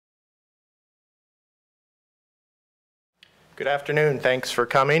Good afternoon. Thanks for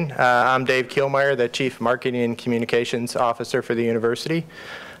coming. I'm Dave Kielmeyer, the Chief Marketing and Communications Officer for the university.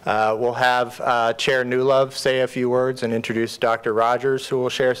 We'll have Chair Newlove say a few words and introduce Dr. Rogers, who will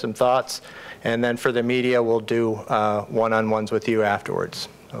share some thoughts. And then for the media, we'll do one-on-ones with you afterwards.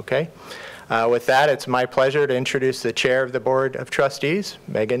 Okay? With that, it's my pleasure to introduce the Chair of the Board of Trustees,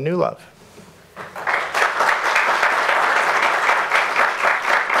 Megan Newlove.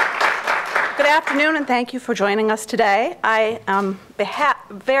 Good afternoon, and thank you for joining us today. I am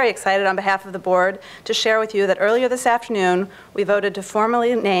very excited on behalf of the board to share with you that earlier this afternoon, we voted to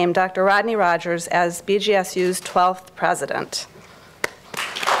formally name Dr. Rodney Rogers as BGSU's 12th president.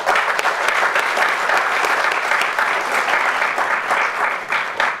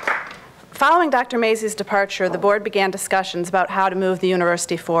 Following Dr. Mazy's departure, the board began discussions about how to move the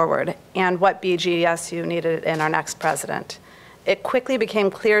university forward and what BGSU needed in our next president. It quickly became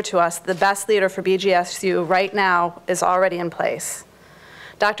clear to us that the best leader for BGSU right now is already in place.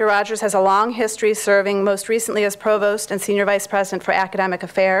 Dr. Rogers has a long history serving most recently as Provost and Senior Vice President for Academic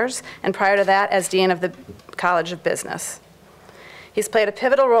Affairs, and prior to that as Dean of the College of Business. He's played a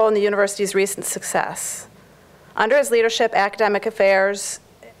pivotal role in the university's recent success. Under his leadership, academic affairs,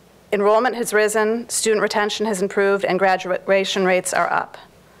 enrollment has risen, student retention has improved, and graduation rates are up.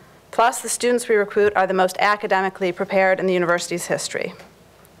 Plus, the students we recruit are the most academically prepared in the university's history.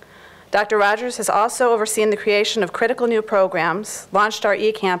 Dr. Rogers has also overseen the creation of critical new programs, launched our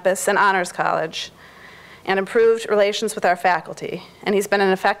e-campus and honors college, and improved relations with our faculty, and he's been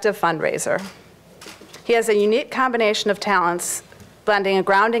an effective fundraiser. He has a unique combination of talents, blending a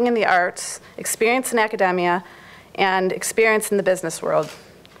grounding in the arts, experience in academia, and experience in the business world.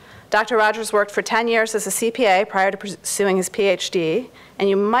 Dr. Rogers worked for 10 years as a CPA prior to pursuing his PhD, and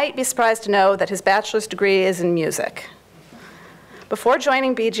you might be surprised to know that his bachelor's degree is in music. Before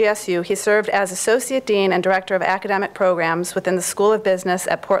joining BGSU, he served as Associate Dean and Director of Academic Programs within the School of Business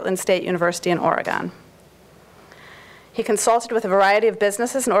at Portland State University in Oregon. He consulted with a variety of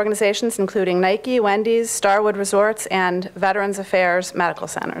businesses and organizations, including Nike, Wendy's, Starwood Resorts, and Veterans Affairs Medical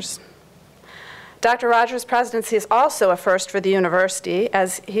Centers. Dr. Rogers' presidency is also a first for the university,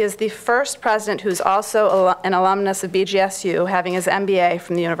 as he is the first president who's also an alumnus of BGSU, having his MBA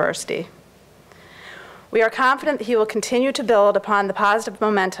from the university. We are confident that he will continue to build upon the positive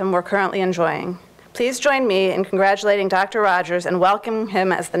momentum we're currently enjoying. Please join me in congratulating Dr. Rogers and welcoming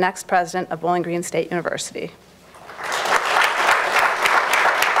him as the next president of Bowling Green State University.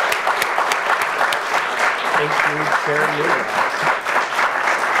 Thank you, Chair Newlove.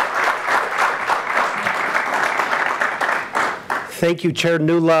 Thank you, Chair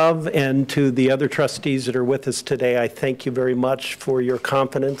Newlove, and to the other trustees that are with us today. I thank you very much for your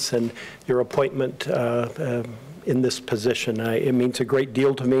confidence and your appointment in this position. It means a great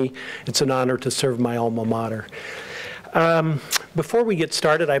deal to me. It's an honor to serve my alma mater. Before we get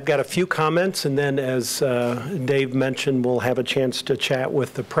started, I've got a few comments, and then as Dave mentioned, we'll have a chance to chat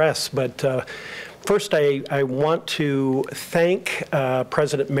with the press. But first, I want to thank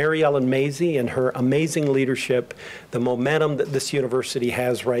President Mary Ellen Mazy and her amazing leadership, the momentum that this university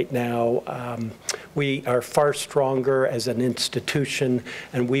has right now. We are far stronger as an institution,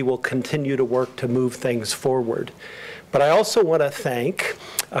 and we will continue to work to move things forward. But I also want to thank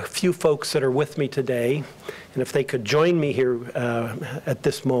a few folks that are with me today, and if they could join me here at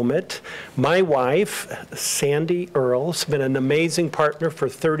this moment. My wife, Sandy Earle, has been an amazing partner for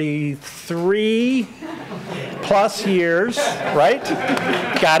 33 plus years, right?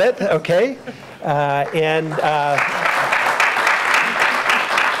 Got it? Okay. And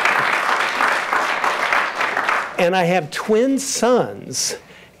I have twin sons,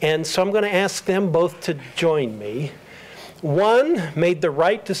 and so I'm going to ask them both to join me. One made the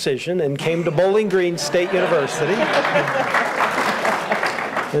right decision and came to Bowling Green State University.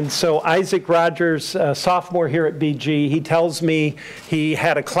 And so Isaac Rogers, sophomore here at BG, he tells me he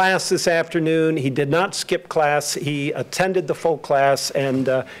had a class this afternoon. He did not skip class. He attended the full class and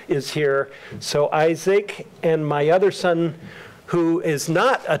is here. So Isaac and my other son, who is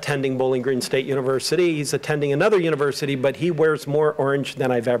not attending Bowling Green State University. He's attending another university, but he wears more orange than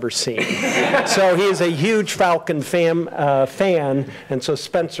I've ever seen. So he is a huge Falcon fan, and so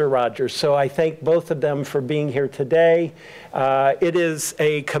Spencer Rogers. So I thank both of them for being here today. It is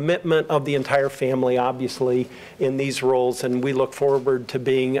a commitment of the entire family, obviously, in these roles, and we look forward to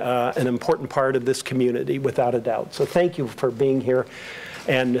being an important part of this community, without a doubt. So thank you for being here,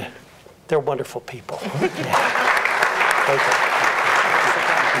 and they're wonderful people. Thank you.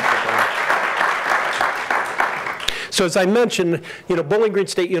 So as I mentioned, Bowling Green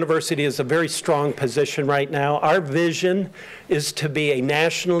State University is a very strong position right now. Our vision is to be a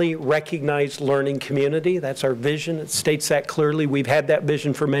nationally recognized learning community. That's our vision. It states that clearly. We've had that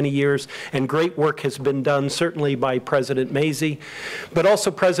vision for many years, and great work has been done, certainly by President Mazie, but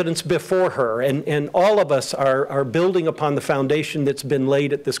also presidents before her. And all of us are building upon the foundation that's been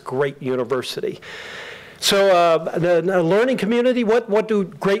laid at this great university. So the learning community, what do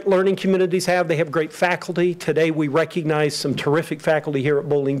great learning communities have? They have great faculty. Today we recognize some terrific faculty here at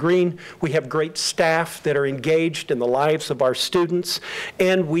Bowling Green. We have great staff that are engaged in the lives of our students,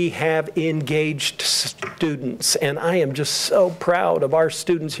 and we have engaged students. And I am just so proud of our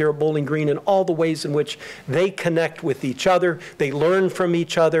students here at Bowling Green and all the ways in which they connect with each other, they learn from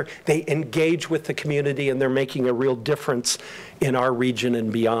each other, they engage with the community, and they're making a real difference in our region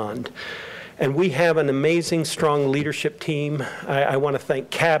and beyond. And we have an amazing, strong leadership team. I want to thank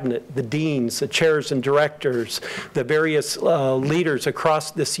Cabinet, the deans, the chairs and directors, the various leaders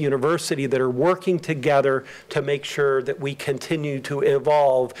across this university that are working together to make sure that we continue to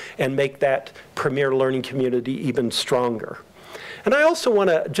evolve and make that premier learning community even stronger. And I also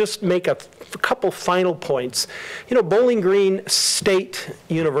want to just make a couple final points. Bowling Green State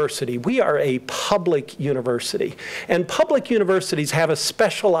University, we are a public university. And public universities have a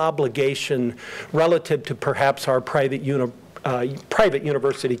special obligation relative to perhaps our private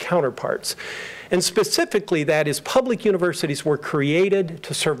university counterparts. And specifically, that is, public universities were created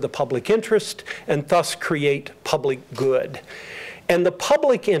to serve the public interest and thus create public good. And the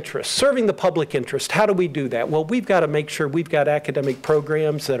public interest, serving the public interest, how do we do that? Well, we've got to make sure we've got academic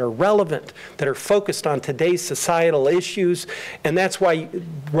programs that are relevant, that are focused on today's societal issues, and that's why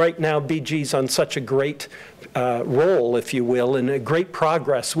right now BG's on such a great role, if you will, and a great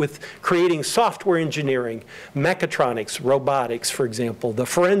progress with creating software engineering, mechatronics, robotics, for example, the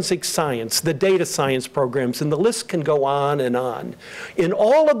forensic science, the data science programs, and the list can go on and on. In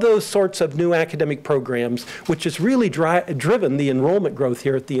all of those sorts of new academic programs, which has really driven the enrollment growth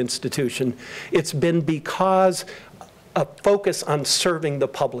here at the institution, it's been because a focus on serving the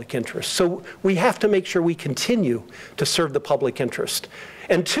public interest. So we have to make sure we continue to serve the public interest.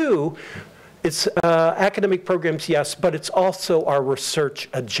 And two, it's academic programs, yes, but it's also our research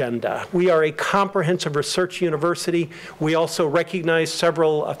agenda. We are a comprehensive research university. We also recognize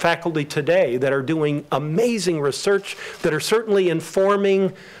several faculty today that are doing amazing research that are certainly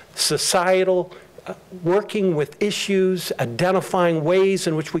informing societal working with issues, identifying ways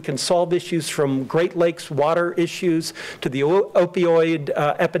in which we can solve issues from Great Lakes water issues to the opioid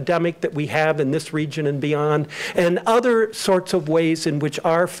epidemic that we have in this region and beyond, and other sorts of ways in which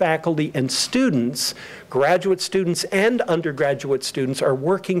our faculty and students, graduate students and undergraduate students, are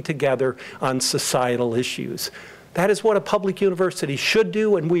working together on societal issues. That is what a public university should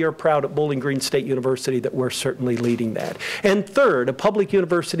do, and we are proud at Bowling Green State University that we're certainly leading that. And third, a public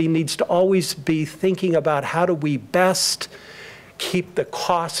university needs to always be thinking about how do we best keep the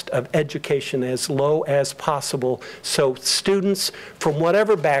cost of education as low as possible so students from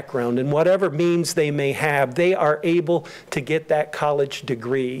whatever background and whatever means they may have, they are able to get that college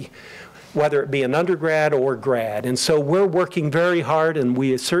degree, whether it be an undergrad or grad. And so we're working very hard, and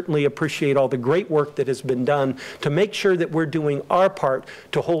we certainly appreciate all the great work that has been done to make sure that we're doing our part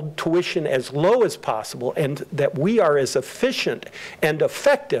to hold tuition as low as possible and that we are as efficient and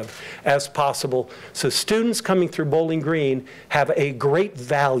effective as possible so students coming through Bowling Green have a great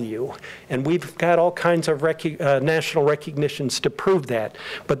value. And we've got all kinds of national recognitions to prove that.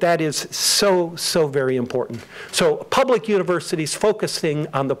 But that is so, so very important. So public universities focusing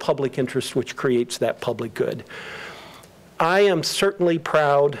on the public interest, which creates that public good. I am certainly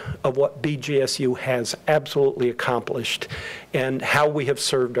proud of what BGSU has absolutely accomplished and how we have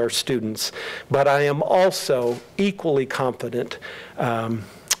served our students, but I am also equally confident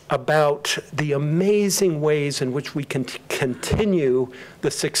about the amazing ways in which we can continue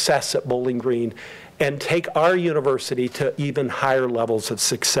the success at Bowling Green and take our university to even higher levels of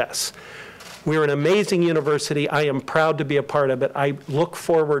success. We're an amazing university. I am proud to be a part of it. I look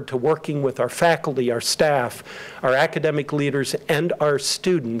forward to working with our faculty, our staff, our academic leaders, and our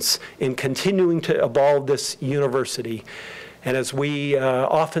students in continuing to evolve this university. And as we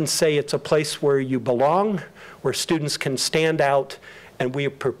often say, it's a place where you belong, where students can stand out, and we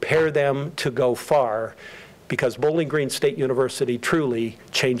prepare them to go far, because Bowling Green State University truly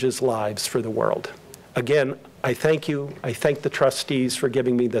changes lives for the world. Again, I thank you. I thank the trustees for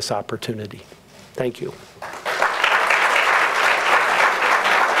giving me this opportunity. Thank you.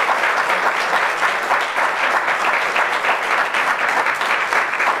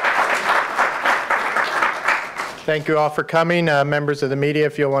 Thank you all for coming. Members of the media,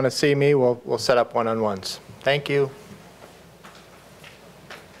 if you'll want to see me, we'll set up one-on-ones. Thank you.